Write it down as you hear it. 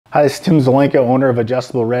Hi, this is Tim Zelenka, owner of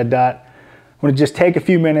Adjustable Red Dot. I'm going to just take a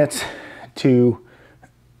few minutes to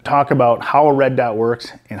talk about how a red dot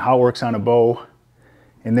works and how it works on a bow,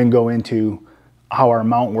 and then go into how our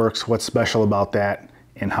mount works, what's special about that,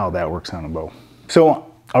 and how that works on a bow.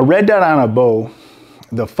 So a red dot on a bow,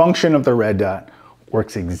 the function of the red dot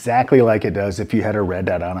works exactly like it does if you had a red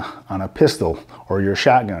dot on a pistol or your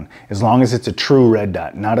shotgun, as long as it's a true red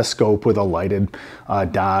dot, not a scope with a lighted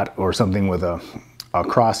dot or something with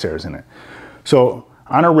crosshairs in it. So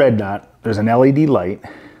on a red dot, there's an LED light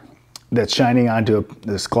that's shining onto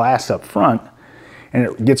this glass up front, and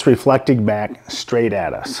it gets reflected back straight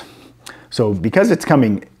at us. So because it's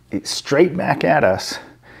coming straight back at us,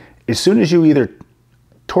 as soon as you either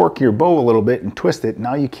torque your bow a little bit and twist it,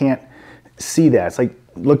 now you can't see that. It's like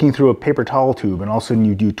looking through a paper towel tube and all of a sudden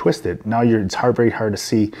you twist it. Now it's very hard to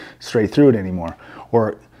see straight through it anymore.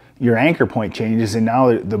 Or your anchor point changes and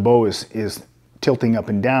now the bow is tilting up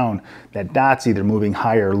and down. That dot's either moving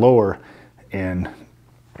higher or lower. And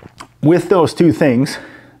with those two things,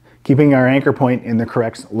 keeping our anchor point in the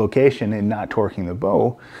correct location and not torquing the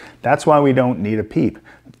bow, that's why we don't need a peep.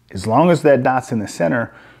 As long as that dot's in the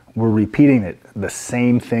center, we're repeating it, the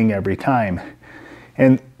same thing every time.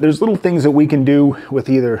 And there's little things that we can do with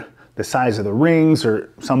either the size of the rings, or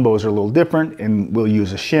some bows are a little different, and we'll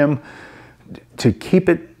use a shim to keep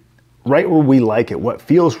it right where we like it, what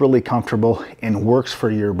feels really comfortable and works for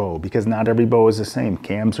your bow, because not every bow is the same.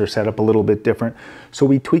 Cams are set up a little bit different, so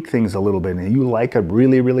we tweak things a little bit. And you like a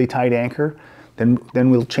really tight anchor, then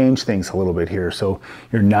we'll change things a little bit here, so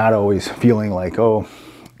you're not always feeling like, oh,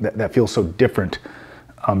 that feels so different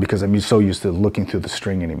because I'm so used to looking through the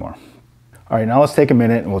string anymore. All right, now let's take a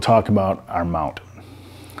minute and we'll talk about our mount.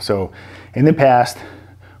 So in the past,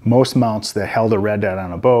 most mounts that held a red dot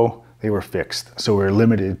on a bow, they were fixed. So we were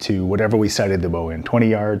limited to whatever we sighted the bow in. 20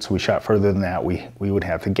 yards, we shot further than that, we would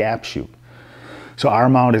have the gap shoot. So our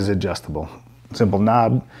mount is adjustable. Simple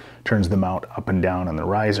knob turns the mount up and down on the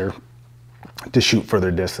riser to shoot further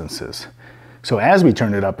distances. So as we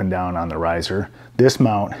turn it up and down on the riser, this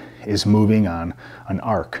mount is moving on an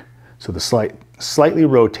arc. So the slightly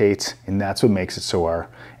rotates, and that's what makes it so our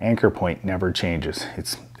anchor point never changes.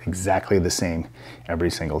 It's exactly the same every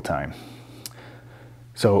single time.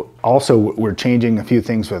 So also we're changing a few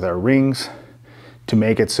things with our rings to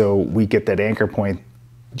make it so we get that anchor point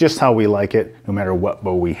just how we like it, no matter what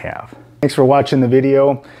bow we have. Thanks for watching the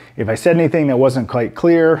video. If I said anything that wasn't quite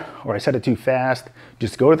clear, or I said it too fast,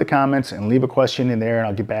 just go to the comments and leave a question in there, and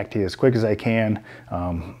I'll get back to you as quick as I can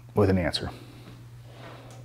with an answer.